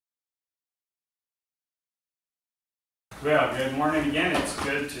Well, good morning again. It's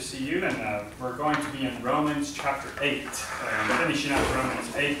good to see you, and we're going to be in Romans chapter 8. Finishing up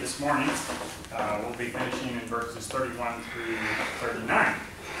Romans 8 this morning. We'll be finishing in verses 31 through 39.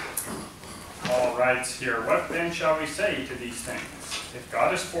 Paul writes here, "What then shall we say to these things? If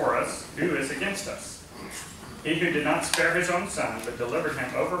God is for us, who is against us? He who did not spare his own son, but delivered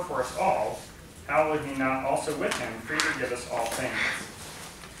him over for us all, how will he not also with him freely give us all things?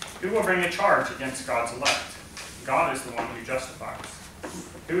 Who will bring a charge against God's elect? God is the one who justifies.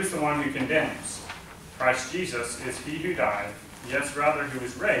 Who is the one who condemns? Christ Jesus is he who died, yes, rather who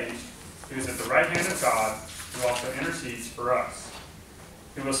was raised, who is at the right hand of God, who also intercedes for us.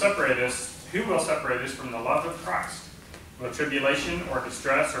 Who will separate us from the love of Christ? Will tribulation or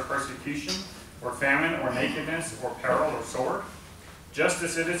distress or persecution or famine or nakedness or peril or sword? Just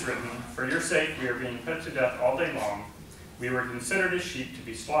as it is written, for your sake we are being put to death all day long. We were considered as sheep to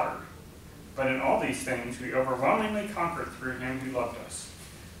be slaughtered. But in all these things we overwhelmingly conquer through him who loved us.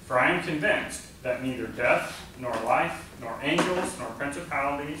 For I am convinced that neither death, nor life, nor angels, nor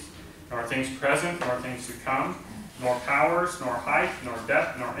principalities, nor things present, nor things to come, nor powers, nor height, nor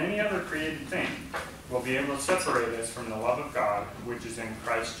depth, nor any other created thing will be able to separate us from the love of God, which is in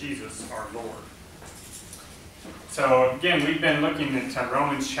Christ Jesus our Lord." So again, we've been looking at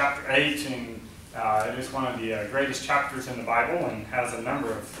Romans chapter 8, and it is one of the greatest chapters in the Bible and has a number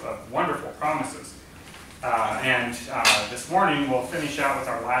of wonderful promises. This morning we'll finish out with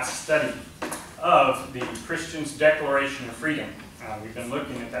our last study of the Christian's declaration of freedom. We've been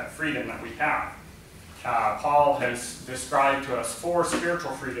looking at that freedom that we have. Paul has described to us 4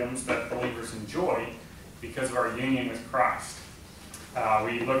 spiritual freedoms that believers enjoy because of our union with Christ.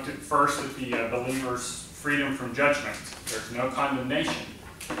 We looked at first at the believer's freedom from judgment. There's no condemnation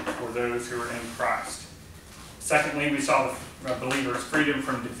for those who are in Christ. Secondly, we saw the believer's freedom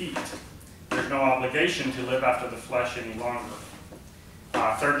from defeat. There's no obligation to live after the flesh any longer.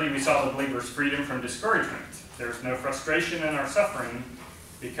 Thirdly, we saw the believer's freedom from discouragement. There's no frustration in our suffering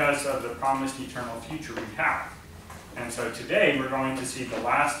because of the promised eternal future we have. And so today we're going to see the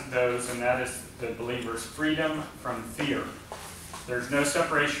last of those, and that is the believer's freedom from fear. There's no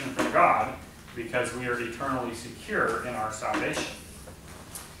separation from God because we are eternally secure in our salvation.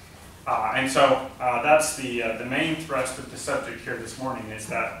 That's the main thrust of the subject here this morning, is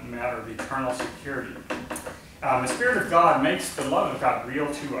that matter of eternal security. The Spirit of God makes the love of God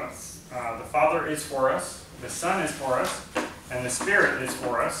real to us. The Father is for us, the Son is for us, and the Spirit is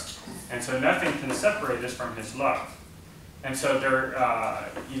for us, and so nothing can separate us from His love. And so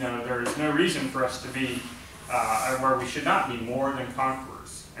there is no reason for us to be where we should not be more than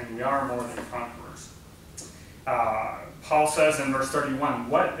conquerors, and we are more than conquerors. Paul says in verse 31,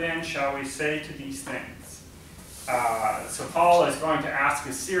 "What then shall we say to these things?" So Paul is going to ask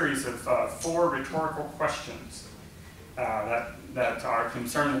a series of 4 rhetorical questions that are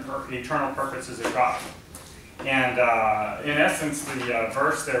concerning the eternal purposes of God. And in essence, the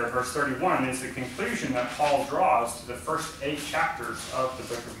verse there, verse 31, is the conclusion that Paul draws to the first 8 chapters of the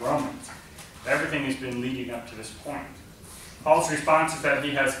book of Romans. Everything has been leading up to this point. Paul's response is that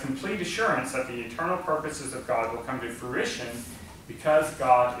he has complete assurance that the eternal purposes of God will come to fruition because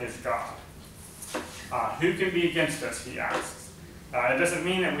God is God. Who can be against us, he asks. It doesn't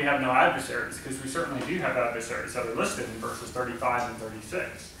mean that we have no adversaries, because we certainly do have adversaries that are listed in verses 35 and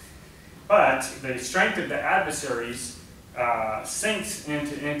 36. But the strength of the adversaries sinks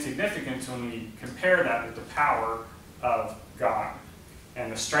into insignificance when we compare that with the power of God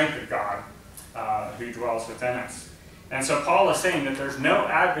and the strength of God who dwells within us. And so Paul is saying that there's no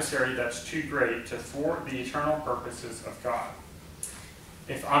adversary that's too great to thwart the eternal purposes of God.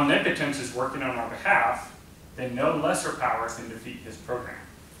 If omnipotence is working on our behalf, then no lesser powers can defeat his program.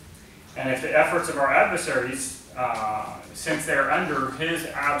 And if the efforts of our adversaries, since they're under his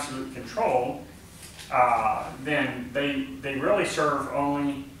absolute control, then they really serve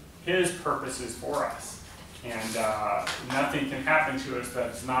only his purposes for us. And nothing can happen to us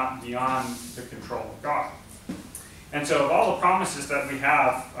that's not beyond the control of God. And so of all the promises that we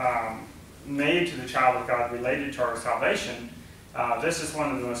have made to the child of God related to our salvation, this is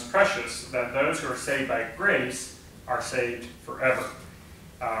one of the most precious, that those who are saved by grace are saved forever.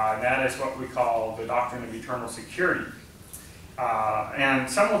 And that is what we call the doctrine of eternal security. And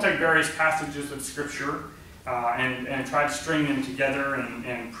some will take various passages of Scripture and try to string them together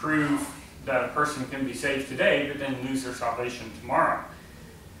and prove that a person can be saved today but then lose their salvation tomorrow.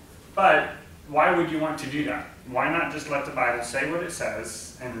 But why would you want to do that? Why not just let the Bible say what it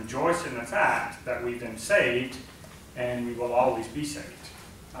says and rejoice in the fact that we've been saved and we will always be saved?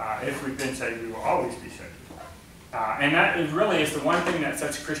 If we've been saved, we will always be saved. And that really is the one thing that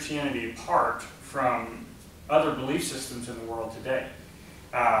sets Christianity apart from other belief systems in the world today.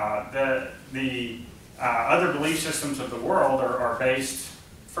 The other belief systems of the world are based,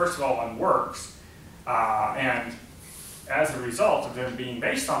 first of all, on works, and as a result of them being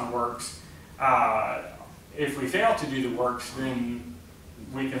based on works, if we fail to do the works, then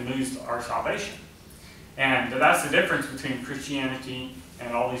we can lose our salvation. And that's the difference between Christianity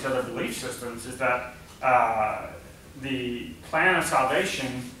and all these other belief systems, is that the plan of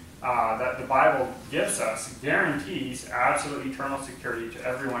salvation that the Bible gives us guarantees absolute eternal security to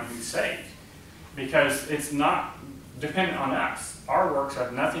everyone who's saved, because it's not dependent on us. Our works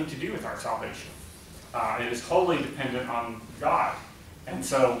have nothing to do with our salvation. It is wholly dependent on God. And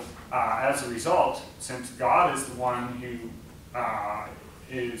so, as a result, since God is the one who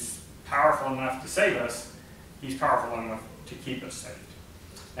is powerful enough to save us, he's powerful enough to keep us saved.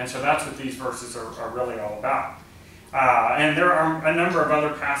 And so that's what these verses are really all about. And there are a number of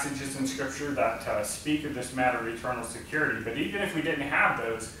other passages in Scripture that speak of this matter of eternal security. But even if we didn't have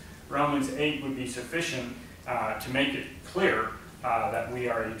those, Romans 8 would be sufficient to make it clear that we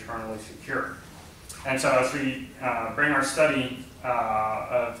are eternally secure. And so as we bring our study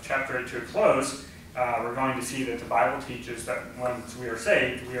of chapter 8 to a close, we're going to see that the Bible teaches that once we are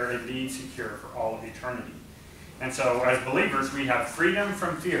saved, we are indeed secure for all of eternity. And so as believers, we have freedom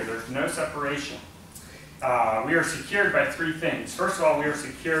from fear. There's no separation. We are secured by three things. First of all, we are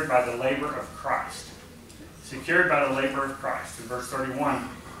secured by the labor of Christ. Secured by the labor of Christ. In verse 31,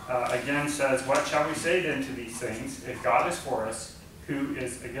 again says, "What shall we say then to these things? If God is for us, who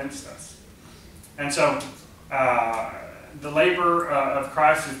is against us?" And so, the labor of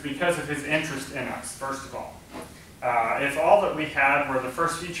Christ is because of his interest in us, first of all. If all that we had were the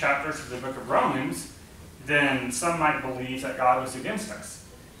first few chapters of the book of Romans, then some might believe that God was against us.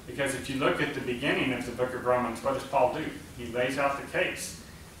 Because if you look at the beginning of the book of Romans, what does Paul do? He lays out the case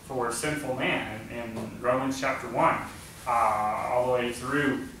for sinful man in Romans chapter 1, all the way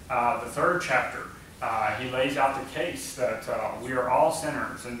through the third chapter. He lays out the case that we are all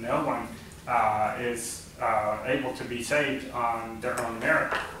sinners and no one is able to be saved on their own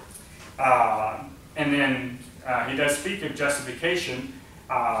merit. And then he does speak of justification,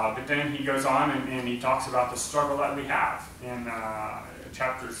 but then he goes on and he talks about the struggle that we have in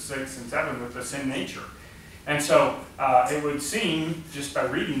chapters 6 and 7 with the sin nature. And so it would seem, just by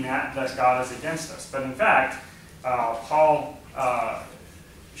reading that God is against us. But in fact, Paul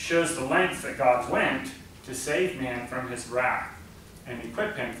shows the lengths that God went to save man from his wrath and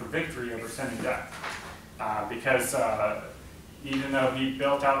equip him for victory over sin and death. Because even though he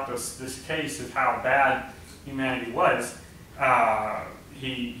built out this case of how bad humanity was,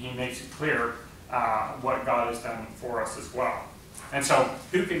 he makes it clear what God has done for us as well. And so,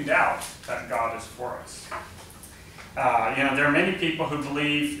 who can doubt that God is for us? There are many people who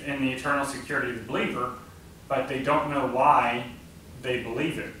believe in the eternal security of the believer, but they don't know why they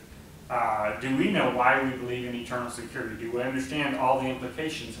believe it. Do we know why we believe in eternal security? Do we understand all the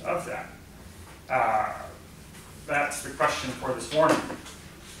implications of that? That's the question for this morning.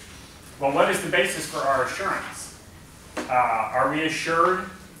 Well, what is the basis for our assurance? Are we assured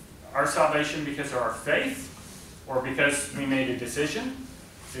our salvation because of our faith, or because we made a decision?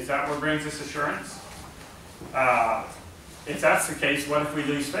 Is that what brings us assurance? If that's the case, what if we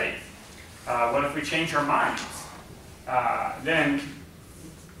lose faith? What if we change our minds? Then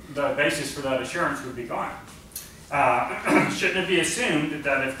the basis for that assurance would be gone. Shouldn't it be assumed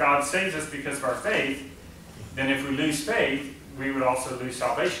that if God saves us because of our faith, then if we lose faith, we would also lose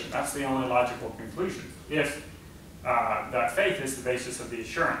salvation? That's the only logical conclusion, if that faith is the basis of the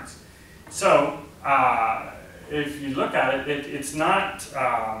assurance. So, if you look at it, it's not,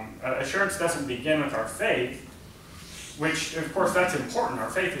 assurance doesn't begin with our faith, which, of course, that's important. Our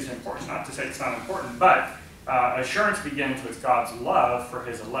faith is important, not to say it's not important, but assurance begins with God's love for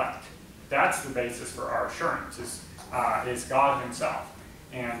his elect. That's the basis for our assurance, is God himself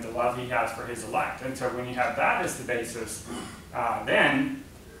and the love he has for his elect. And so when you have that as the basis, then,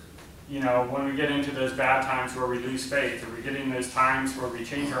 when we get into those bad times where we lose faith, or we get in those times where we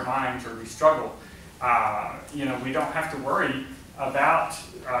change our minds or we struggle, we don't have to worry about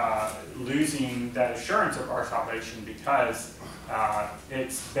losing that assurance of our salvation, because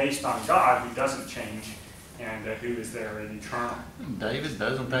it's based on God, who doesn't change and who is there in eternal. David,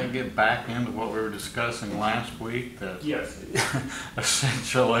 doesn't that get back into what we were discussing last week? That yes.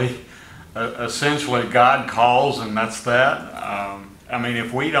 essentially God calls, and that's that.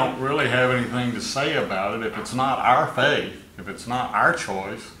 If we don't really have anything to say about it, if it's not our faith, if it's not our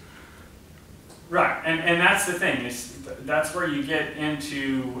choice. Right, and that's the thing, that's where you get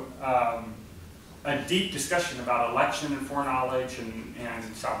into a deep discussion about election and foreknowledge and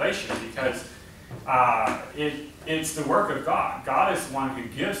salvation, because It's the work of God. God is the one who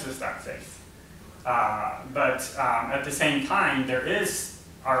gives us that faith. But at the same time, there is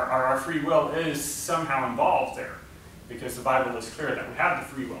our free will is somehow involved there, because the Bible is clear that we have the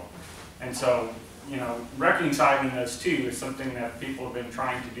free will. And so, reconciling those two is something that people have been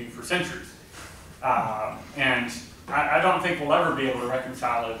trying to do for centuries. And I don't think we'll ever be able to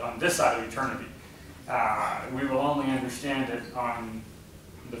reconcile it on this side of eternity. We will only understand it on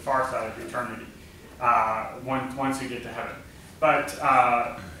the far side of eternity, once we get to heaven. But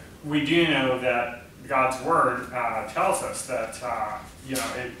we do know that God's Word tells us that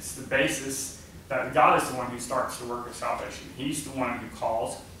it's the basis that God is the one who starts the work of salvation. He's the one who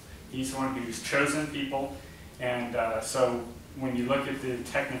calls. He's the one who's chosen people. And so when you look at the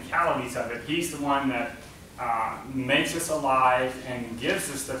technicalities of it, He's the one that makes us alive and gives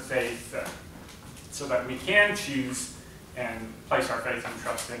us the faith so that we can choose and place our faith and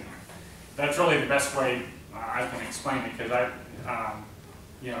trust in Him. That's really the best way I can explain it, because I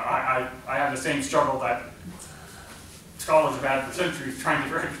have the same struggle that scholars have had for centuries trying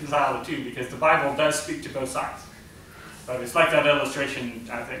to reconcile the two, because the Bible does speak to both sides. But it's like that illustration,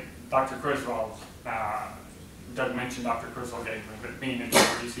 I think Dr. Criswell, Doug mentioned Dr. Criswell gave me, but being a door,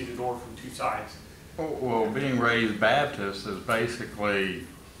 you see the door from two sides. Well, being raised Baptist is basically,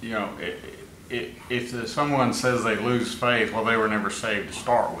 if someone says they lose faith, well, they were never saved to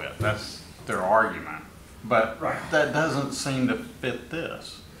start with. That's their argument. But that doesn't seem to fit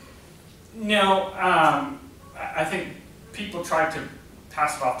this. No, I think people try to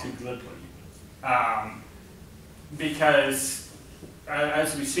pass it off too glibly. Because,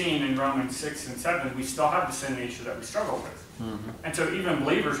 as we've seen in Romans 6 and 7, we still have the sin nature that we struggle with. Mm-hmm. And so even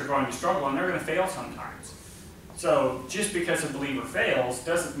believers are going to struggle, and they're going to fail sometimes. So just because a believer fails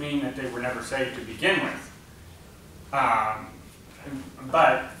doesn't mean that they were never saved to begin with.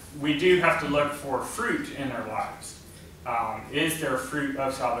 But we do have to look for fruit in their lives. Is there fruit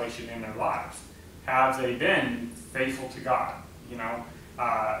of salvation in their lives? Have they been faithful to God?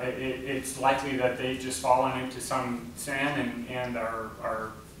 It's likely that they've just fallen into some sin and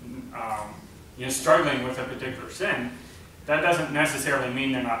are struggling with a particular sin. That doesn't necessarily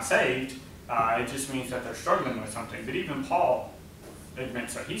mean they're not saved. It just means that they're struggling with something. But even Paul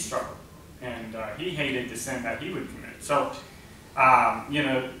admits that he struggled, and he hated the sin that he would commit. So,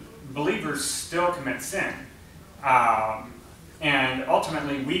 believers still commit sin, and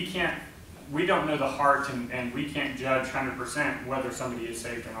ultimately we don't know the heart, and we can't judge 100% whether somebody is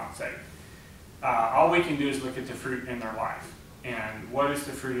saved or not saved. All we can do is look at the fruit in their life, and what does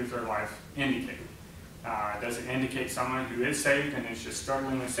the fruit of their life indicate? Does it indicate someone who is saved and is just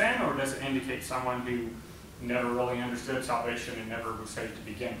struggling with sin, or does it indicate someone who never really understood salvation and never was saved to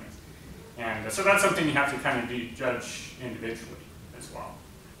begin with? And so that's something you have to kind of judge individually as well.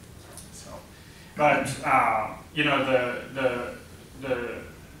 So, but the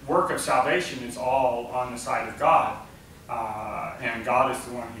work of salvation is all on the side of God, and God is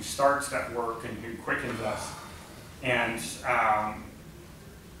the one who starts that work and who quickens us, and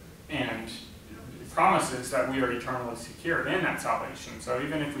promises that we are eternally secure in that salvation. So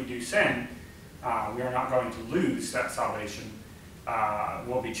even if we do sin, we are not going to lose that salvation.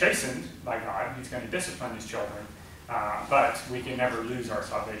 We'll be chastened by God. He's going to discipline His children. But we can never lose our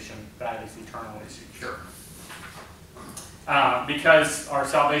salvation. That is eternally secure. Because our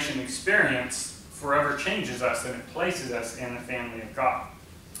salvation experience forever changes us, and it places us in the family of God.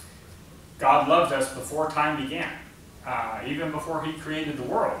 God loved us before time began. Even before He created the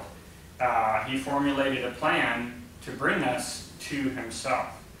world, He formulated a plan to bring us to Himself.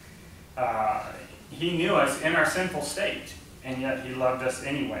 He knew us in our sinful state, and yet He loved us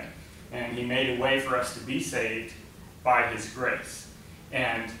anyway. And He made a way for us to be saved by His grace.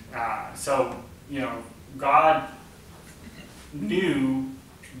 And God knew,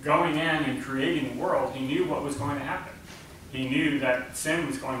 going in and creating the world, He knew what was going to happen. He knew that sin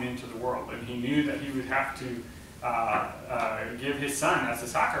was going into the world, and He knew that He would have to give His Son as a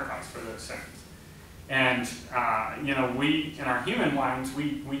sacrifice for those sins. And, we, in our human minds,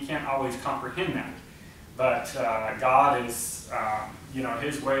 we can't always comprehend that. But God is,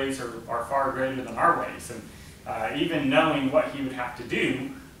 His ways are far greater than our ways. And even knowing what He would have to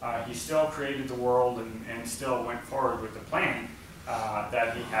do, He still created the world and still went forward with the plan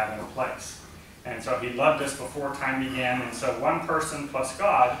that He had in place. And so He loved us before time began. And so one person plus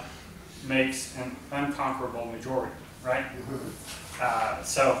God makes an unconquerable majority, right?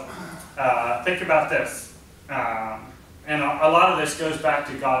 Think about this. And a lot of this goes back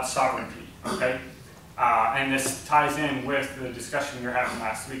to God's sovereignty, okay? And this ties in with the discussion we were having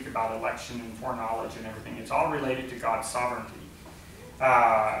last week about election and foreknowledge and everything. It's all related to God's sovereignty.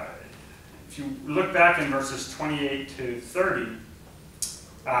 if you look back in verses 28 to 30,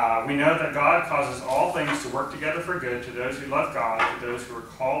 we know that God causes all things to work together for good to those who love God, to those who are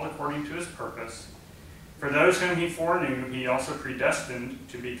called according to his purpose. For those whom he foreknew, he also predestined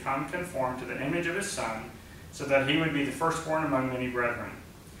to become conformed to the image of his Son, so that he would be the firstborn among many brethren.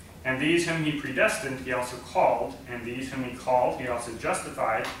 And these whom he predestined, he also called, and these whom he called, he also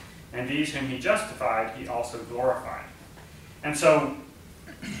justified, and these whom he justified, he also glorified. And so,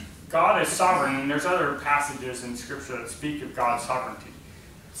 God is sovereign, and there's other passages in Scripture that speak of God's sovereignty.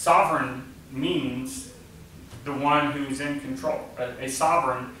 Sovereign means the one who's in control. A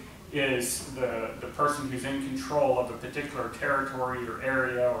sovereign is the person who's in control of a particular territory or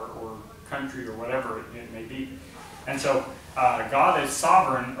area or country or whatever it may be. And so God is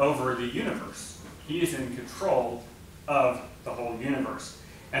sovereign over the universe. He is in control of the whole universe.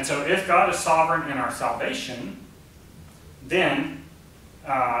 And so if God is sovereign in our salvation, then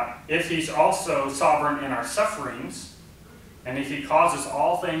if he's also sovereign in our sufferings, and if he causes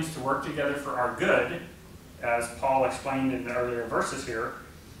all things to work together for our good, as Paul explained in the earlier verses here,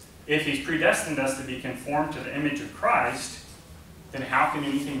 if he's predestined us to be conformed to the image of Christ, then how can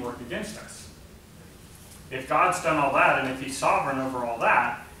anything work against us? If God's done all that, and if he's sovereign over all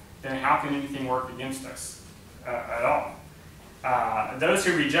that, then how can anything work against us at all? Those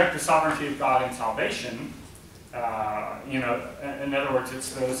who reject the sovereignty of God in salvation, in other words,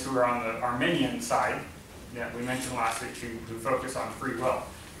 it's those who are on the Arminian side that we mentioned last week who focus on free will.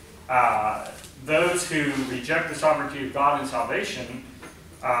 Those who reject the sovereignty of God in salvation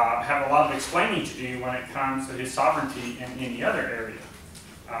have a lot of explaining to do when it comes to his sovereignty in any other area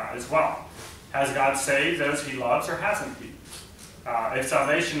as well. Has God saved those he loves, or hasn't he? If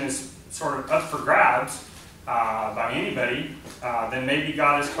salvation is sort of up for grabs by anybody, then maybe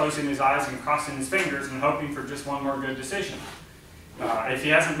God is closing his eyes and crossing his fingers and hoping for just one more good decision. If he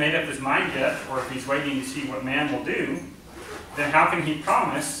hasn't made up his mind yet, or if he's waiting to see what man will do, then how can he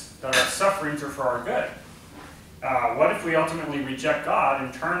promise that our sufferings are for our good? What if we ultimately reject God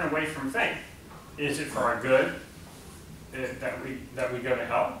and turn away from faith? Is it for our good that we go to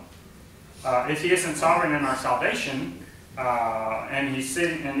hell? If he isn't sovereign in our salvation, and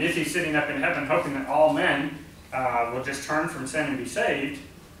if he's sitting up in heaven hoping that all men will just turn from sin and be saved,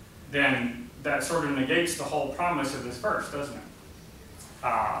 then that sort of negates the whole promise of this verse, doesn't it?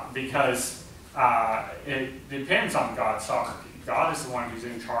 Because it depends on God's sovereignty. God is the one who's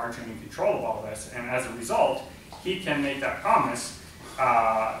in charge and in control of all this, and as a result, he can make that promise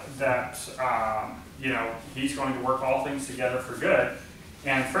that he's going to work all things together for good.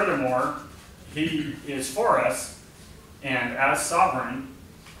 And furthermore, he is for us, and as sovereign,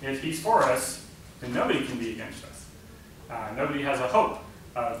 if he's for us, then nobody can be against us. Nobody has a hope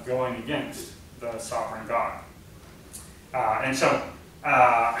of going against the sovereign God. And so,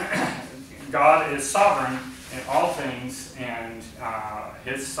 God is sovereign in all things, and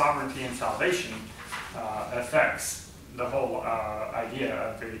his sovereignty and salvation affects the whole idea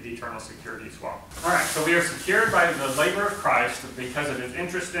of the eternal security as well. All right, so we are secured by the labor of Christ because of his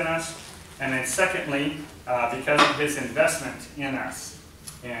interest in us, and then secondly, because of his investment in us.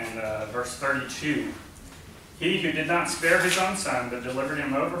 In verse 32, he who did not spare his own son, but delivered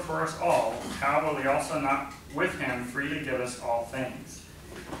him over for us all, how will he also not with him freely give us all things?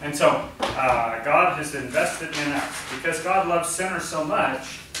 And so, God has invested in us. Because God loves sinners so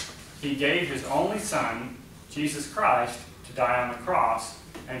much, he gave his only Son, Jesus Christ, to die on the cross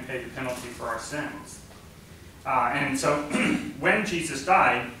and pay the penalty for our sins. And so, when Jesus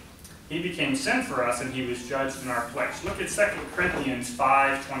died, he became sin for us, and he was judged in our place. Look at 2 Corinthians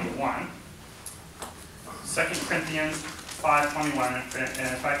 5:21. 2 Corinthians 5:21,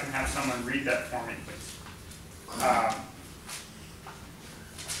 and if I can have someone read that for me, please.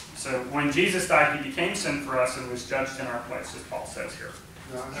 So when Jesus died, he became sin for us and was judged in our place, as Paul says here.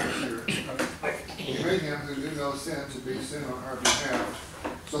 No, I'm not sure. He made him who knew no sin to be sin on our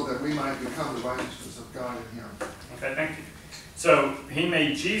behalf, so that we might become the righteousness of God in him. Okay, thank you. So he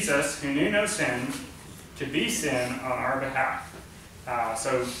made Jesus, who knew no sin, to be sin on our behalf.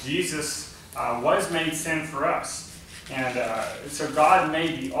 So Jesus was made sin for us. And so God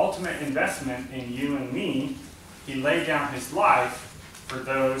made the ultimate investment in you and me. He laid down his life for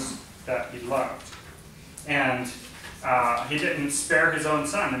those that he loved. And he didn't spare his own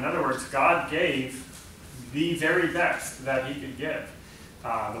son. In other words, God gave the very best that he could give.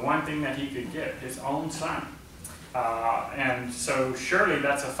 The one thing that he could give, his own son. And so surely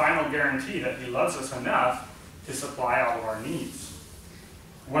that's a final guarantee that he loves us enough to supply all of our needs.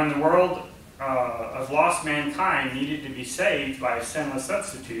 When the world of lost mankind needed to be saved by a sinless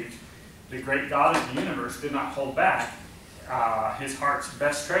substitute, the great God of the universe did not hold back. his heart's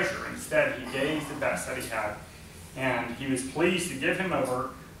best treasure. Instead, he gave the best that he had, and he was pleased to give him over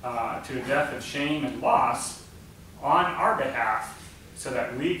to a death of shame and loss on our behalf, so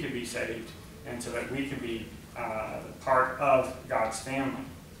that we could be saved and so that we could be part of God's family.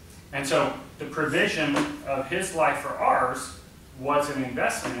 And so the provision of his life for ours was an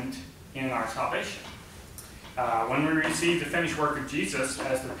investment in our salvation. When we received the finished work of Jesus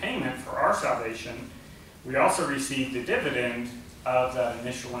as the payment for our salvation, we also received the dividend of that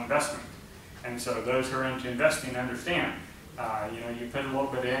initial investment. And so those who are into investing understand. You put a little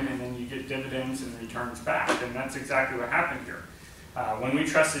bit in and then you get dividends and returns back. And that's exactly what happened here. When we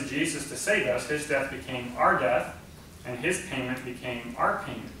trusted Jesus to save us, his death became our death, and his payment became our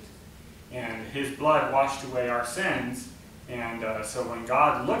payment. And his blood washed away our sins. And so when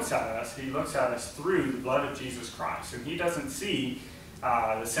God looks at us, he looks at us through the blood of Jesus Christ. And he doesn't see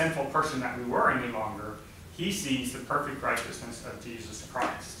the sinful person that we were any longer. He sees the perfect righteousness of Jesus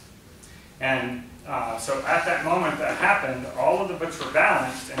Christ. And so at that moment that happened, all of the books were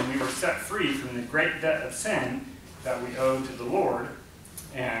balanced, and we were set free from the great debt of sin that we owed to the Lord,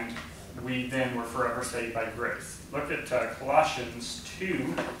 and we then were forever saved by grace. Look at Colossians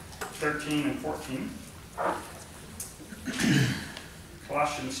 2:13 and 14.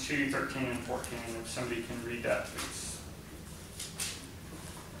 Colossians 2:13 and 14, if somebody can read that, please.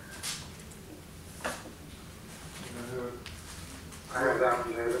 I have that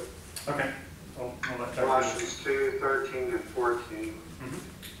one, David. Okay. We'll let that Colossians 2:13 and 14.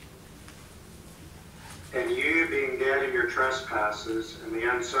 And you, being dead in your trespasses and the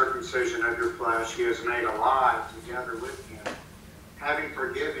uncircumcision of your flesh, he has made alive together with him, having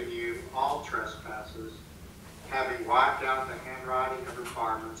forgiven you all trespasses, having wiped out the handwriting of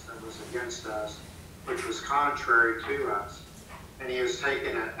requirements that was against us, which was contrary to us. And he has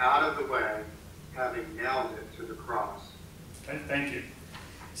taken it out of the way, having nailed it to the cross. Okay, thank you.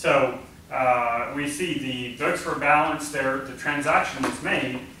 So we see the books were balanced there, the transaction was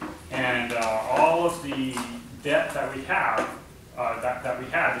made, and all of the debt that we have,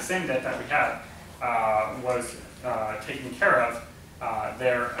 the sin debt that we had, was taken care of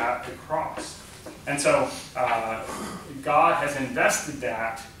there at the cross. And so God has invested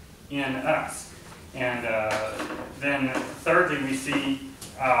that in us. And then thirdly, we see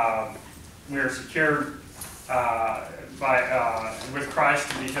we are secured with Christ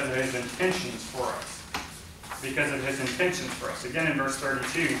because of his intentions for us. Because of his intentions for us. Again in verse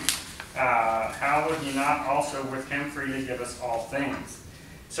 32, how would he not also with him freely give us all things?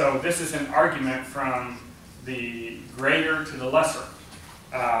 So this is an argument from the greater to the lesser.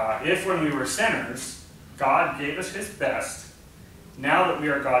 If when we were sinners, God gave us his best, now that we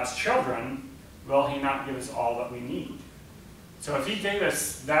are God's children, will he not give us all that we need? So if he gave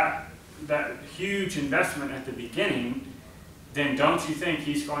us that huge investment at the beginning, then don't you think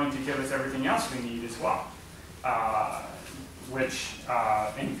he's going to give us everything else we need as well? Which,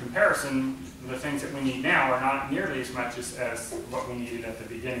 in comparison, the things that we need now are not nearly as much as what we needed at the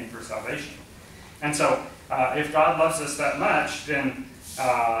beginning for salvation. And so, if God loves us that much, then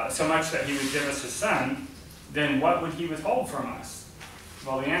so much that he would give us his son, then what would he withhold from us?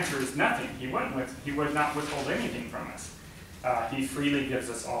 Well, the answer is nothing. He would not withhold anything from us. He freely gives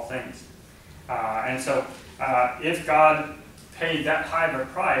us all things. And so, if God paid that high of a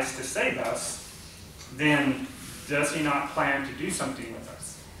price to save us, then does he not plan to do something with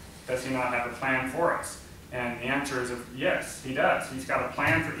us? Does he not have a plan for us? And the answer is yes, he does. He's got a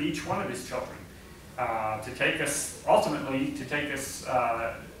plan for each one of his children to take us, ultimately, to take us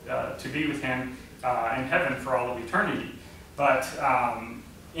to be with him in heaven for all of eternity. But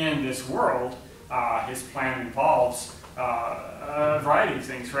in this world, his plan involves a variety of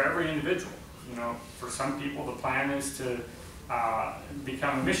things for every individual. For some people, the plan is to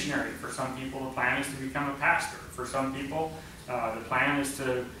become a missionary. For some people, the plan is to become a pastor. For some people, the plan is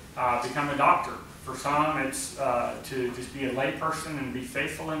to become a doctor. For some, it's to just be a lay person and be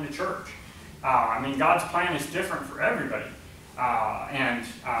faithful in the church. God's plan is different for everybody. And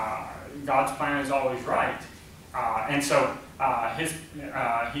God's plan is always right. And so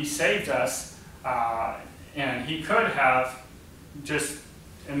he saved us, and he could have just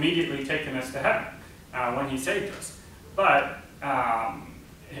immediately taken us to heaven when he saved us. But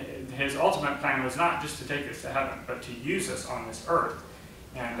his ultimate plan was not just to take us to heaven, but to use us on this earth.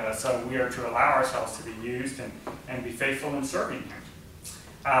 And so we are to allow ourselves to be used and be faithful in serving him.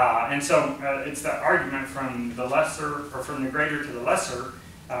 And so it's that argument from the lesser, or from the greater to the lesser.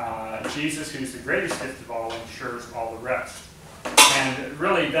 Jesus, who's the greatest gift of all, ensures all the rest. And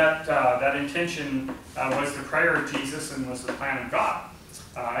really that intention was the prayer of Jesus and was the plan of God.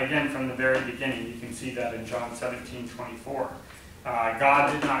 Again, from the very beginning, you can see that in John 17:24.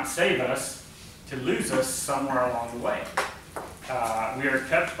 God did not save us to lose us somewhere along the way. We are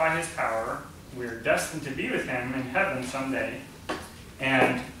kept by his power. We are destined to be with him in heaven someday.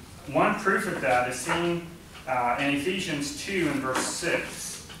 And one proof of that is seen in Ephesians 2 and verse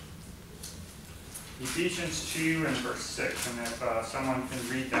 6. Ephesians 2 and verse 6. And if someone can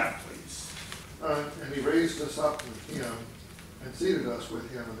read that, please. And he raised us up with him and seated us with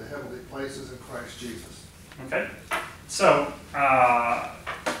him in the heavenly places in Christ Jesus. Okay? So,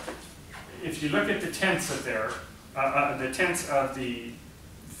 if you look at the tense of there, the tense of the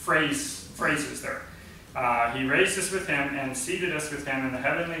phrases there, he raised us with him and seated us with him in the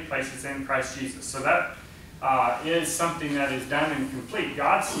heavenly places in Christ Jesus. So that is something that is done and complete.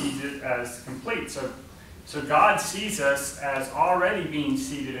 God sees it as complete. So God sees us as already being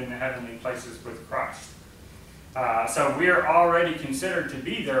seated in the heavenly places with Christ. So we are already considered to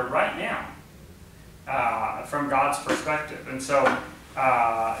be there right now from God's perspective. And so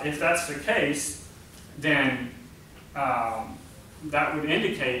if that's the case, then that would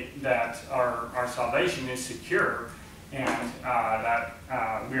indicate that our salvation is secure and that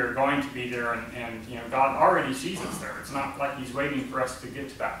we are going to be there, and God already sees us there. It's not like he's waiting for us to get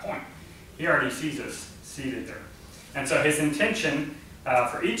to that point. He already sees us seated there. And so his intention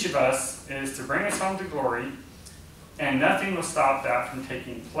for each of us is to bring us home to glory, and nothing will stop that from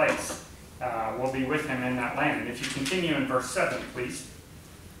taking place. We'll be with him in that land. And if you continue in verse 7, please,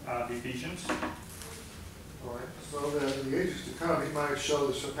 Ephesians. All right. So that in the ages to come he might show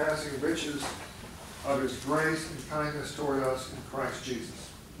the surpassing riches of his grace and kindness toward us in Christ Jesus.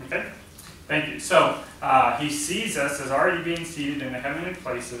 Okay, thank you. So he sees us as already being seated in the heavenly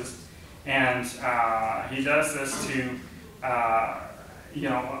places, and he does this to,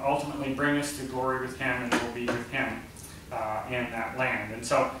 ultimately bring us to glory with him, and we'll be with him in that land. And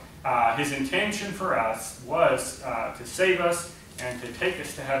so his intention for us was to save us and to take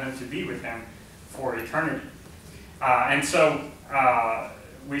us to heaven to be with him for eternity. And so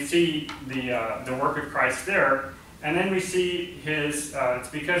we see the work of Christ there, and then we see his, it's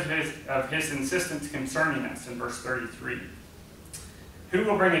because of his insistence concerning us in verse 33. Who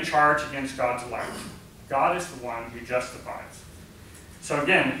will bring a charge against God's elect? God is the one who justifies. So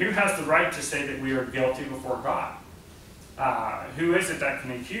again, who has the right to say that we are guilty before God? Who is it that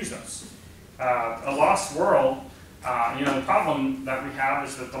can accuse us? A lost world, the problem that we have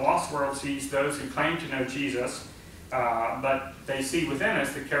is that the lost world sees those who claim to know Jesus, but they see within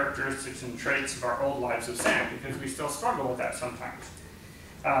us the characteristics and traits of our old lives of sin, because we still struggle with that sometimes.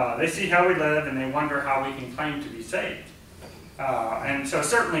 They see how we live, and they wonder how we can claim to be saved. And so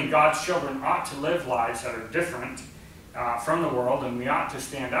certainly God's children ought to live lives that are different from the world, and we ought to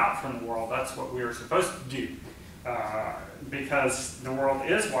stand out from the world. That's what we are supposed to do, because the world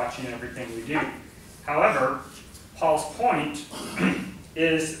is watching everything we do. However, Paul's point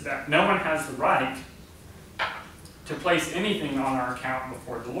is that no one has the right to place anything on our account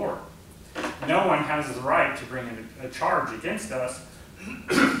before the Lord. No one has the right to bring a charge against us.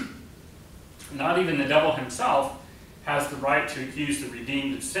 Not even the devil himself has the right to accuse the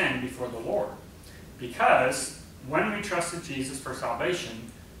redeemed of sin before the Lord. Because when we trusted Jesus for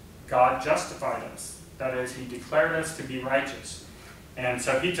salvation, God justified us. That is, he declared us to be righteous. And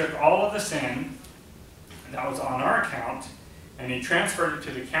so he took all of the sin that was on our account, and he transferred it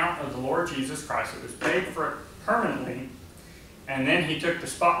to the account of the Lord Jesus Christ. It was paid for permanently, and then he took the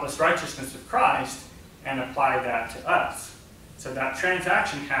spotless righteousness of Christ and applied that to us. So that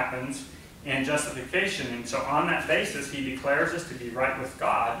transaction happens in justification, and so on that basis he declares us to be right with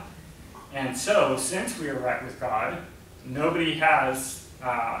God. And so since we are right with God, nobody can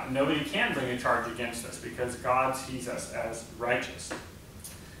bring a charge against us, because God sees us as righteous.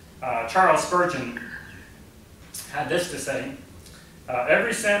 Charles Spurgeon had this to say: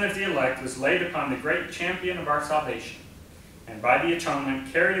 every sin of the elect was laid upon the great champion of our salvation, and by the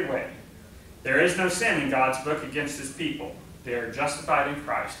atonement carried away. There is no sin in God's book against his people. They are justified in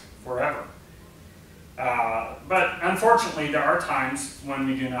Christ forever. But unfortunately, there are times when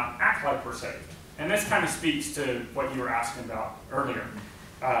we do not act like we're saved. And this kind of speaks to what you were asking about earlier.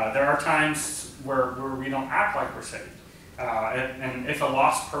 There are times where we don't act like we're saved. And if a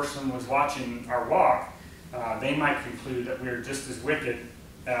lost person was watching our walk, they might conclude that we are just as wicked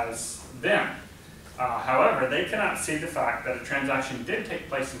as them. However, they cannot see the fact that a transaction did take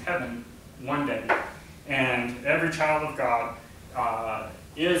place in heaven one day, and every child of God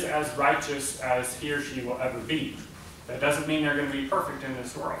is as righteous as he or she will ever be. That doesn't mean they're going to be perfect in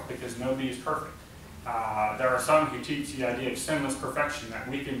this world, because nobody is perfect. There are some who teach the idea of sinless perfection, that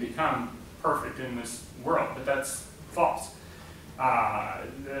we can become perfect in this world, but that's false.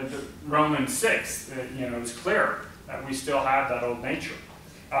 Romans 6, is clear that we still have that old nature.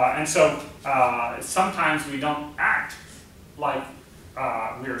 And so sometimes we don't act like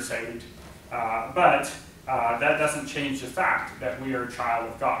we are saved, but that doesn't change the fact that we are a child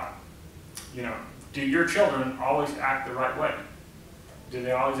of God. Do your children always act the right way? Do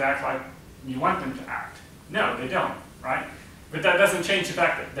they always act like you want them to act? No, they don't, right? But that doesn't change the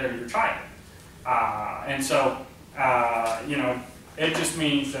fact that they're your child. And so, it just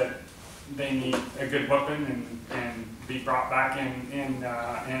means that they need a good whooping and be brought back in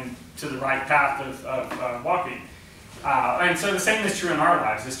to the right path of walking. And so the same is true in our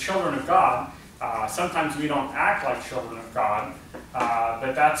lives. As children of God, sometimes we don't act like children of God,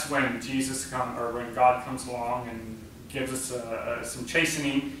 but that's when when God comes along and gives us some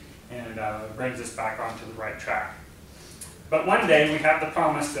chastening and brings us back onto the right track. But one day we have the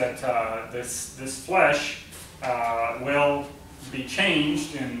promise that this flesh will be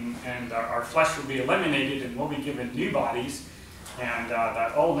changed and our flesh will be eliminated and we'll be given new bodies, and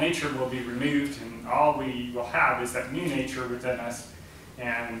that old nature will be removed, and all we will have is that new nature within us,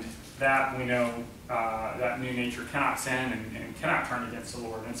 and that we know that new nature cannot sin and cannot turn against the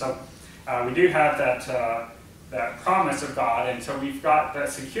Lord. And so we do have that promise of God, and so we've got that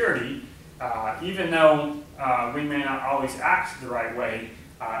security. Even though we may not always act the right way,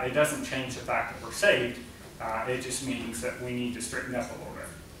 it doesn't change the fact that we're saved. It just means that we need to straighten up a little bit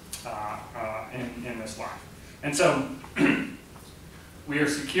in this life. And so we are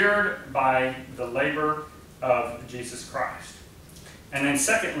secured by the labor of Jesus Christ. And then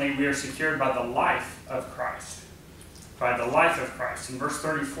secondly, we are secured by the life of Christ. By the life of Christ. In verse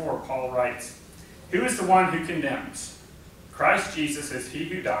 34, Paul writes, "Who is the one who condemns? Christ Jesus is he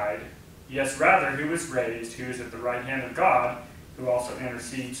who died, yes, rather, who was raised, who is at the right hand of God, who also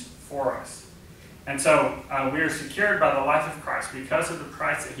intercedes for us." And so we are secured by the life of Christ because of the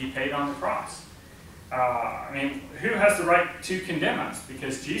price that he paid on the cross. Who has the right to condemn us?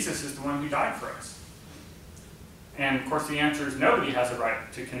 Because Jesus is the one who died for us. And of course the answer is nobody has a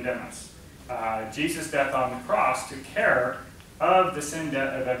right to condemn us. Jesus' death on the cross took care of the sin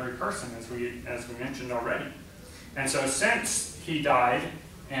debt of every person, as we mentioned already. And so since he died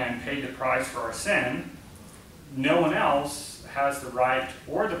and paid the price for our sin, no one else has the right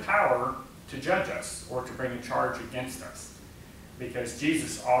or the power to judge us or to bring a charge against us, because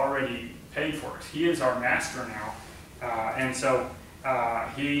Jesus already paid for us. He is our master now, and so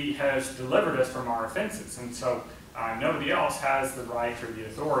he has delivered us from our offenses, and so nobody else has the right or the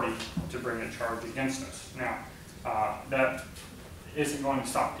authority to bring a charge against us. Now, that isn't going to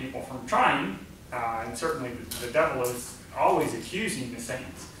stop people from trying, and certainly the devil is always accusing the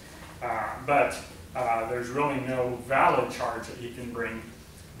saints, but there's really no valid charge that he can bring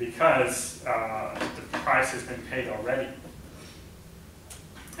because the price has been paid already.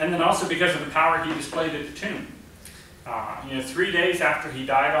 And then also because of the power he displayed at the tomb. 3 days after he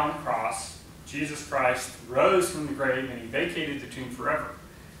died on the cross, Jesus Christ rose from the grave and he vacated the tomb forever.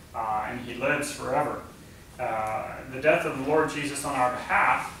 And he lives forever. The death of the Lord Jesus on our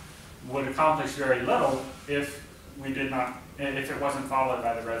behalf would accomplish very little if it wasn't followed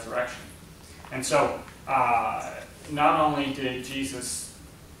by the resurrection. And so, not only did Jesus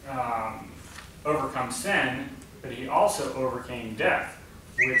overcome sin, but he also overcame death,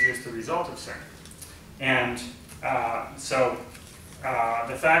 which is the result of sin. And so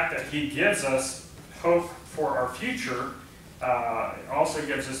the fact that he gives us hope for our future also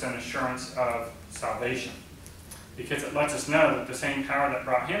gives us an assurance of salvation, because it lets us know that the same power that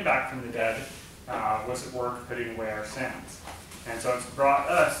brought him back from the dead was at work putting away our sins. And so it's brought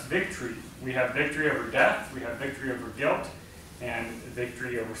us victory. We have victory over death, we have victory over guilt, and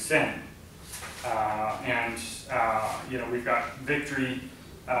victory over sin. We've got victory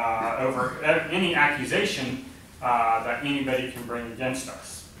over any accusation that anybody can bring against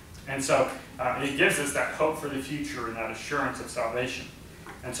us. And so it gives us that hope for the future and that assurance of salvation.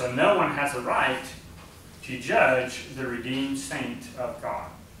 And so no one has a right to judge the redeemed saint of God.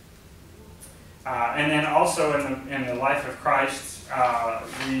 And then also in the life of Christ,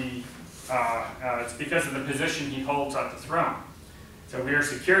 it's because of the position he holds at the throne. So we are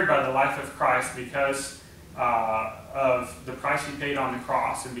secured by the life of Christ because of the price he paid on the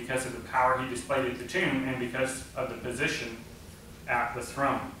cross, and because of the power he displayed at the tomb, and because of the position at the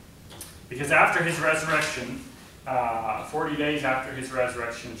throne. Because after his resurrection, 40 days after his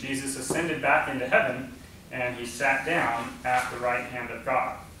resurrection, Jesus ascended back into heaven, and he sat down at the right hand of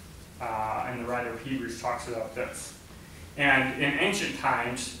God. And the writer of Hebrews talks about this. And in ancient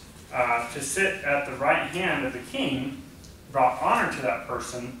times, to sit at the right hand of the king brought honor to that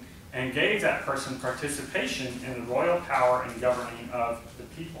person, and gave that person participation in the royal power and governing of the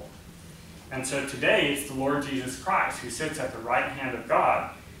people. And so today it's the Lord Jesus Christ who sits at the right hand of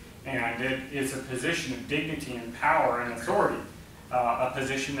God, and it is a position of dignity and power and authority, a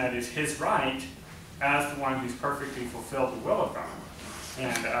position that is his right as the one who's perfectly fulfilled the will of God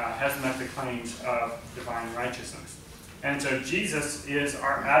and has met the claims of divine righteousness. And so Jesus is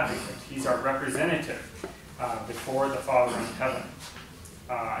our advocate. He's our representative before the Father in heaven.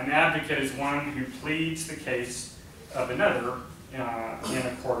 An advocate is one who pleads the case of another in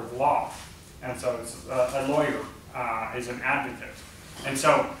a court of law. And so a lawyer is an advocate. And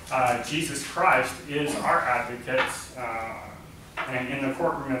so Jesus Christ is our advocate. And in the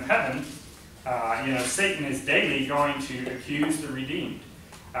courtroom of heaven, Satan is daily going to accuse the redeemed.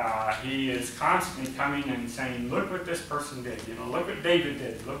 He is constantly coming and saying, look what this person did. Look what David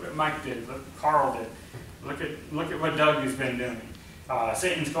did. Look what Mike did. Look what Carl did. Look at what Doug has been doing.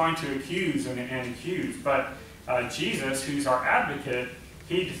 Satan's going to accuse and accuse. But Jesus, who's our advocate,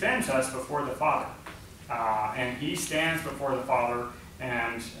 he defends us before the Father. And he stands before the Father,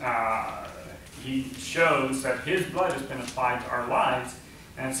 and he shows that his blood has been applied to our lives.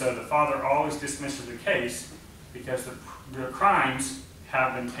 And so the Father always dismisses the case because the crimes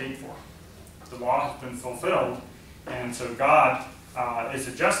have been paid for. The law has been fulfilled. And so God is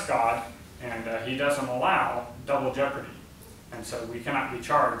a just God, and he doesn't allow double jeopardy. And so we cannot be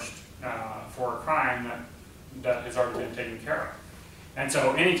charged for a crime that has already been taken care of. And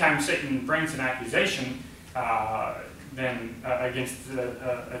so anytime Satan brings an accusation against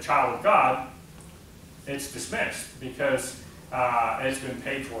a child of God, it's dismissed because it's been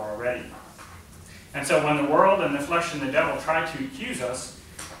paid for already. And so when the world and the flesh and the devil try to accuse us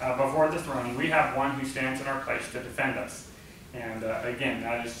before the throne, we have one who stands in our place to defend us. And again,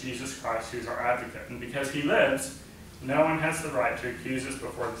 that is Jesus Christ, who's our advocate. And because he lives, no one has the right to accuse us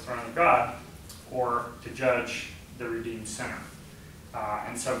before the throne of God or to judge the redeemed sinner.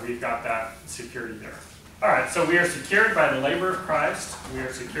 And so we've got that security there. All right, so we are secured by the labor of Christ. We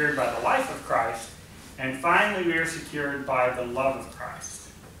are secured by the life of Christ. And finally, we are secured by the love of Christ.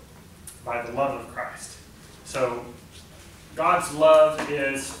 By the love of Christ. So God's love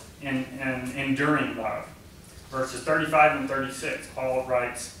is an enduring love. Verses 35 and 36, Paul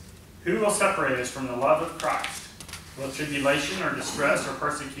writes, "Who will separate us from the love of Christ? Will tribulation or distress or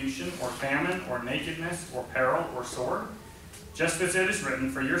persecution or famine or nakedness or peril or sword? Just as it is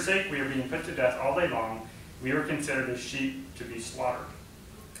written, for your sake we are being put to death all day long. We are considered as sheep to be slaughtered."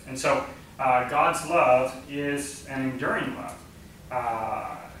 And so God's love is an enduring love.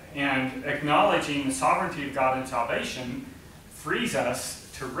 And acknowledging the sovereignty of God in salvation frees us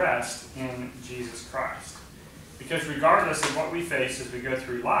to rest in Jesus Christ. Because regardless of what we face as we go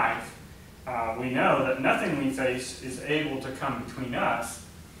through life, we know that nothing we face is able to come between us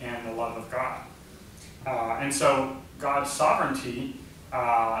and the love of God. And so God's sovereignty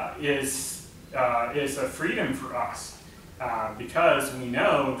is a freedom for us because we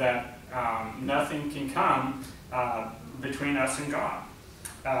know that nothing can come between us and God.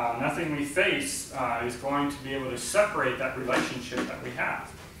 Nothing we face is going to be able to separate that relationship that we have.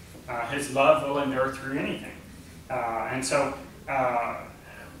 His love will endure through anything. And so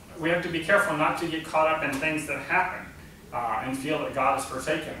we have to be careful not to get caught up in things that happen and feel that God has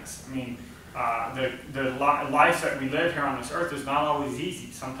forsaken us. I mean, the life that we live here on this earth is not always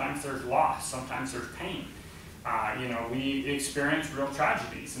easy. Sometimes there's loss. Sometimes there's pain. We experience real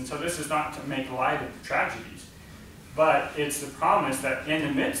tragedies. And so this is not to make light of the tragedies, but it's the promise that in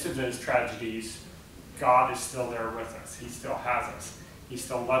the midst of those tragedies, God is still there with us. He still has us. He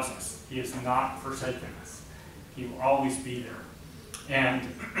still loves us. He has not forsaken us. He will always be there. And,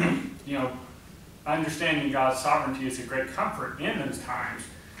 understanding God's sovereignty is a great comfort in those times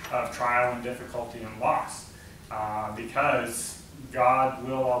of trial and difficulty and loss, because God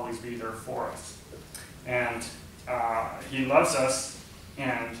will always be there for us. And he loves us,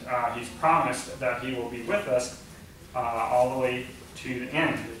 and he's promised that he will be with us all the way to the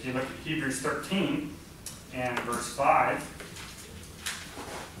end. If you look at Hebrews 13 and verse 5,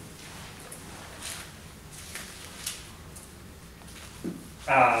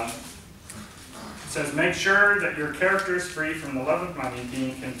 it says, "Make sure that your character is free from the love of money,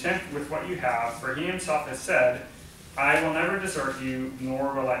 being content with what you have, for he himself has said, I will never desert you,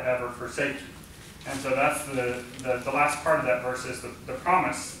 nor will I ever forsake you." And so that's the last part of that verse is the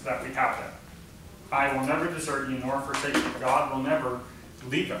promise that we have there. I will never desert you, nor forsake you. God will never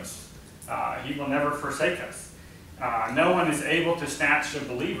leave us. He will never forsake us. No one is able to snatch a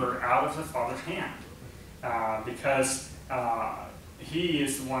believer out of the Father's hand, because he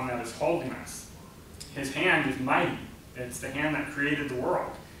is the one that is holding us. His hand is mighty. It's the hand that created the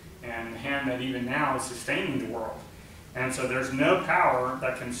world. and the hand that even now is sustaining the world. And so there's no power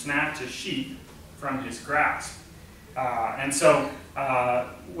that can snatch a sheep from his grasp. And so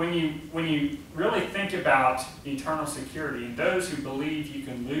when you really think about eternal security and those who believe you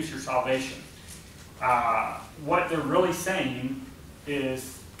can lose your salvation, what they're really saying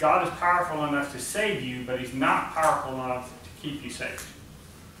is God is powerful enough to save you, but he's not powerful enough to keep you saved.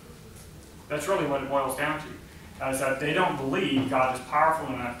 That's really what it boils down to, is that they don't believe God is powerful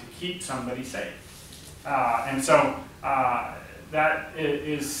enough to keep somebody saved. And so that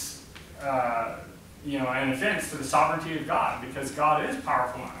is an offense to the sovereignty of God, because God is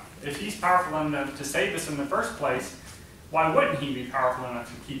powerful enough. If he's powerful enough to save us in the first place, why wouldn't he be powerful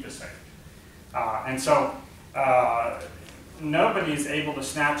enough to keep us saved? And so nobody is able to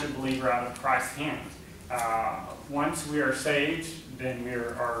snatch a believer out of Christ's hand. Once we are saved, then we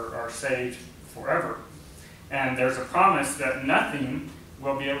are saved forever. And there's a promise that nothing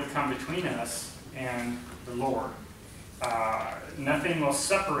will be able to come between us and the Lord. Nothing will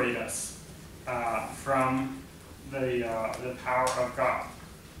separate us from the power of God.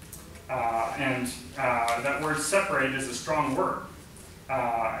 And that word separate is a strong word.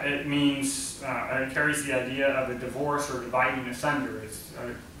 It means, it carries the idea of a divorce or dividing asunder. It's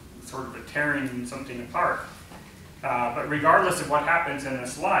sort of a tearing something apart. But regardless of what happens in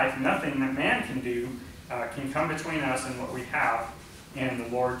this life, nothing that man can do can come between us and what we have in the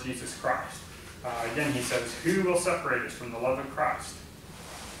Lord Jesus Christ. Again, he says, who will separate us from the love of Christ?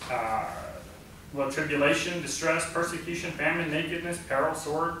 Will tribulation, distress, persecution, famine, nakedness, peril,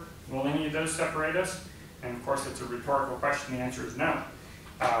 sword, will any of those separate us? And of course, it's a rhetorical question. The answer is no.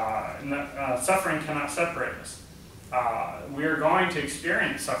 Suffering cannot separate us. We are going to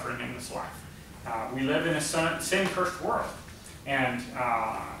experience suffering in this life. We live in a sin-cursed world, and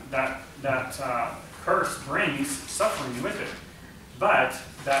that curse brings suffering with it. But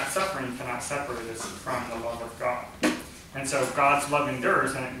that suffering cannot separate us from the love of God. And so God's love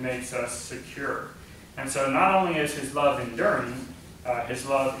endures, and it makes us secure. And so not only is his love enduring, his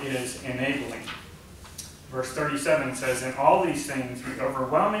love is enabling. Verse 37 says, in all these things we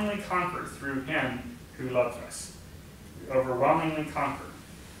overwhelmingly conquer through him who loves us. We overwhelmingly conquer.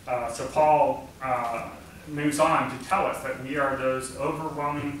 So Paul moves on to tell us that we are those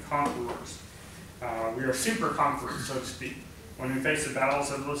overwhelming conquerors. We are super conquerors, so to speak, when we face the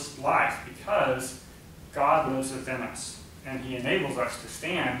battles of this life, because God lives within us, and he enables us to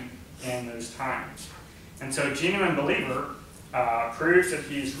stand in those times. And so a genuine believer proves that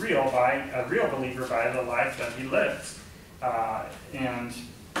he's real by a real believer by the life that he lives. Again,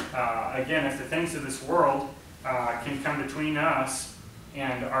 if the things of this world can come between us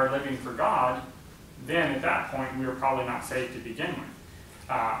and our living for God, then at that point we are probably not saved to begin with.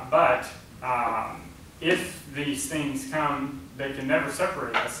 But if these things come, they can never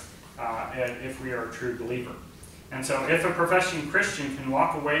separate us if we are a true believer. And so if a professing Christian can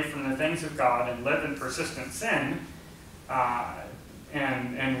walk away from the things of God and live in persistent sin,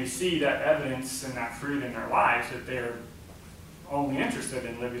 and we see that evidence and that fruit in their lives, that they're only interested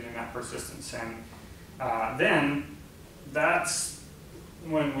in living in that persistent sin, then that's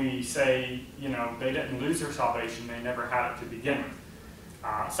when we say, they didn't lose their salvation, they never had it to begin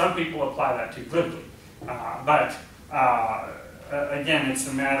with. Some people apply that too glibly. But again, it's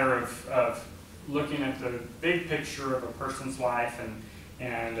a matter of looking at the big picture of a person's life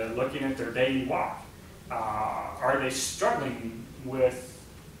and looking at their daily walk. Are they struggling with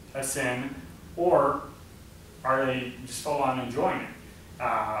a sin, or are they just full on enjoying it?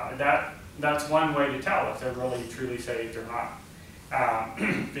 That's one way to tell if they're really truly saved or not.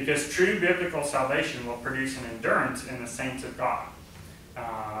 Because true biblical salvation will produce an endurance in the saints of God.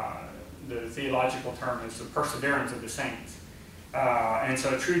 The theological term is the perseverance of the saints. And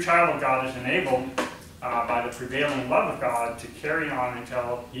so a true child of God is enabled by the prevailing love of God to carry on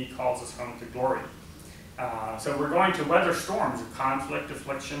until he calls us home to glory. So we're going to weather storms of conflict,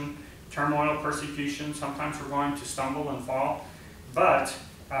 affliction, turmoil, persecution. Sometimes we're going to stumble and fall. But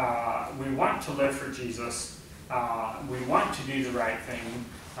we want to live for Jesus. We want to do the right thing.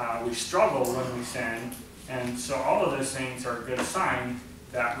 We struggle when we sin. And so all of those things are a good sign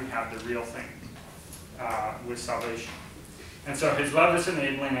that we have the real thing with salvation. And so his love is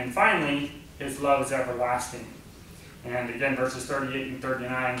enabling. And finally, his love is everlasting. And again, verses 38 and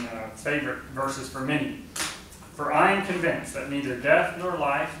 39, favorite verses for many. For I am convinced that neither death nor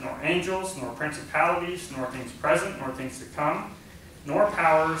life, nor angels, nor principalities, nor things present, nor things to come, nor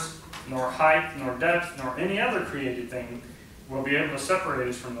powers, nor height, nor depth, nor any other created thing will be able to separate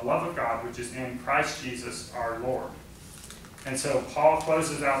us from the love of God which is in Christ Jesus our Lord. And so Paul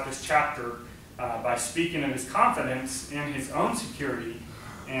closes out this chapter by speaking of his confidence in his own security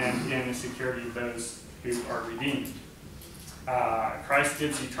and in the security of those who are redeemed. Christ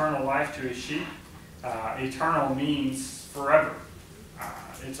gives eternal life to his sheep. Eternal means forever.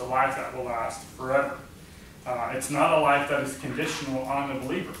 It's a life that will last forever. It's not a life that is conditional on the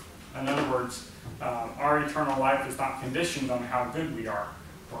believer. In other words, our eternal life is not conditioned on how good we are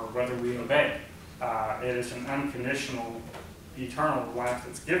or whether we obey. It is an unconditional, eternal life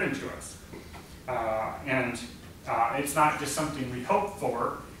that's given to us. And it's not just something we hope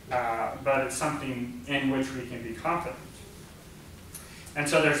for, but it's something in which we can be confident. And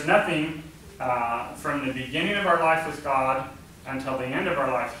so there's nothing from the beginning of our life with God until the end of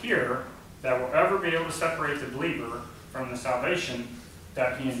our life here that will ever be able to separate the believer from the salvation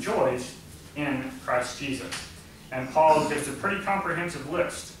that he enjoys in Christ Jesus. And Paul gives a pretty comprehensive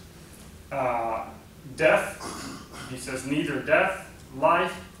list. Death, he says, neither death,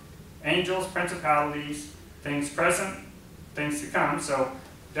 life, angels, principalities, things present, things to come. So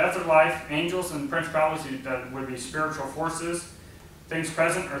death or life, angels and principalities, that would be spiritual forces. Things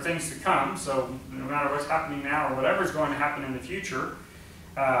present or things to come. So no matter what's happening now or whatever's going to happen in the future,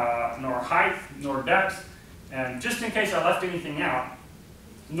 nor height, nor depth, and just in case I left anything out,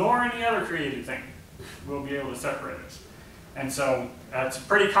 nor any other created thing will be able to separate us. And so it's a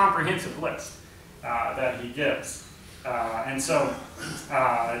pretty comprehensive list that he gives. And so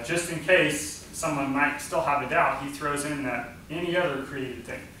just in case someone might still have a doubt, he throws in that any other created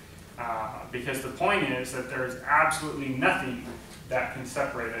thing. Because the point is that there is absolutely nothing that can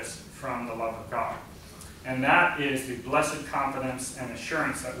separate us from the love of God. And that is the blessed confidence and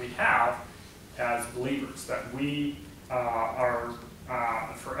assurance that we have as believers, that we are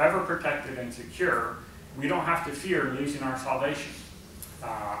forever protected and secure. We don't have to fear losing our salvation.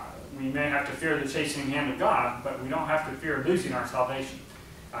 We may have to fear the chastening hand of God, but we don't have to fear losing our salvation,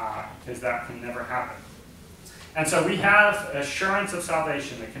 because that can never happen. And so we have assurance of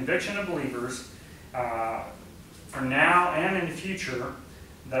salvation, the conviction of believers for now and in the future,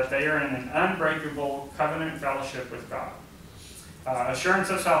 that they are in an unbreakable covenant fellowship with God. Assurance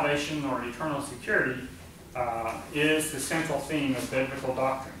of salvation, or eternal security, is the central theme of biblical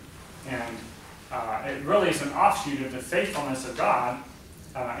doctrine. And it really is an offshoot of the faithfulness of God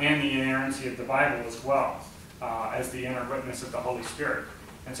and the inerrancy of the Bible as well, as the inner witness of the Holy Spirit.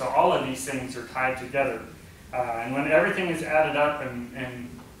 And so all of these things are tied together. And when everything is added up and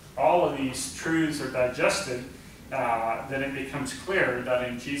all of these truths are digested, then it becomes clear that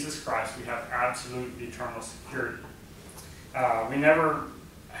in Jesus Christ we have absolute eternal security. We never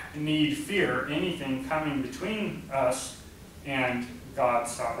need fear anything coming between us and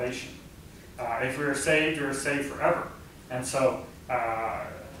God's salvation. If we are saved forever. And so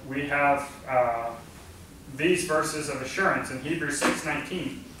we have these verses of assurance in Hebrews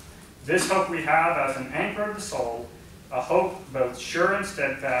 6:19. This hope we have as an anchor of the soul, a hope both sure and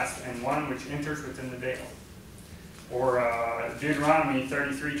steadfast, and one which enters within the veil. Or Deuteronomy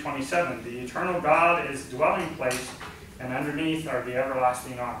 33:27, the eternal God is dwelling place, and underneath are the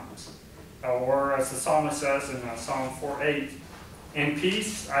everlasting arms. Or as the psalmist says in Psalm 4:8, in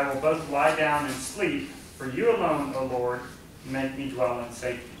peace I will both lie down and sleep, for you alone, O Lord, make me dwell in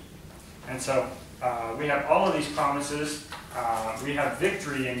safety. And so we have all of these promises. We have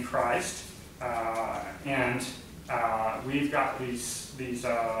victory in Christ, and we've got these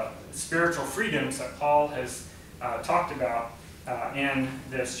spiritual freedoms that Paul has talked about in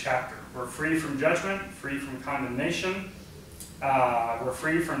this chapter. We're free from judgment, free from condemnation, we're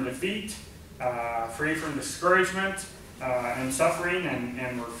free from defeat, free from discouragement and suffering,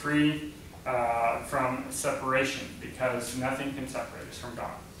 and we're free from separation, because nothing can separate us from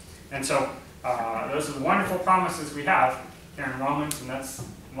God. And so those are the wonderful promises we have here in Romans, and that's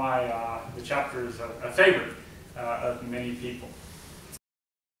why the chapter is a favorite of many people.